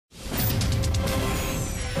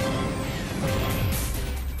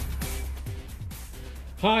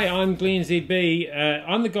Hi, I'm Glenn ZB.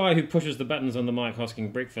 I'm the guy who pushes the buttons on the Mike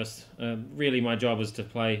Hosking breakfast. Really, my job is to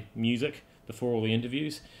play music before all the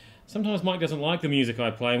interviews. Sometimes Mike doesn't like the music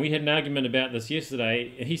I play, and we had an argument about this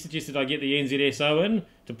yesterday. He suggested I get the NZSO in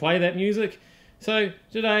to play that music. So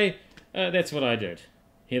today, that's what I did.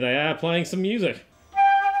 Here they are playing some music.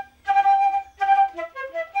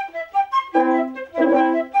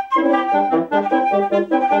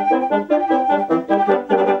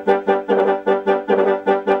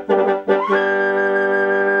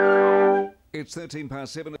 It's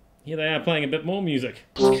 7:13. Here they are playing a bit more music.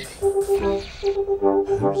 Who's in the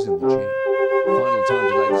chair? Final time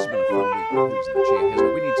today. This has been a fun week. Who's in the chair, hasn't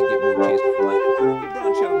it? We need to get more chairs. Why don't we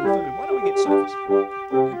branch out and film? Why don't we get sofas?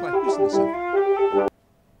 And play Who's in the sofa?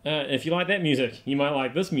 If you like that music, you might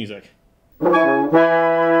like this music. This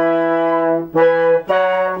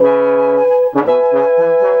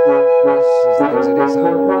is the NZSO.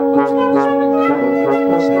 We're at lunchtime this morning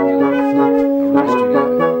down at Samuel and Philip around the studio.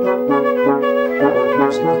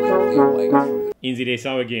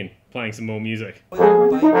 NZSO again, playing some more music. Well,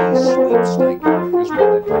 baby sweepstake is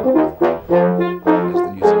what they call it. As the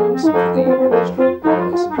New Zealand Symphony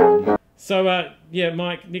Orchestra. So, yeah,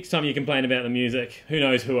 Mike, next time you complain about the music, who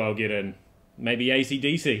knows who I'll get in. Maybe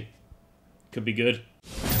AC/DC. Could be good.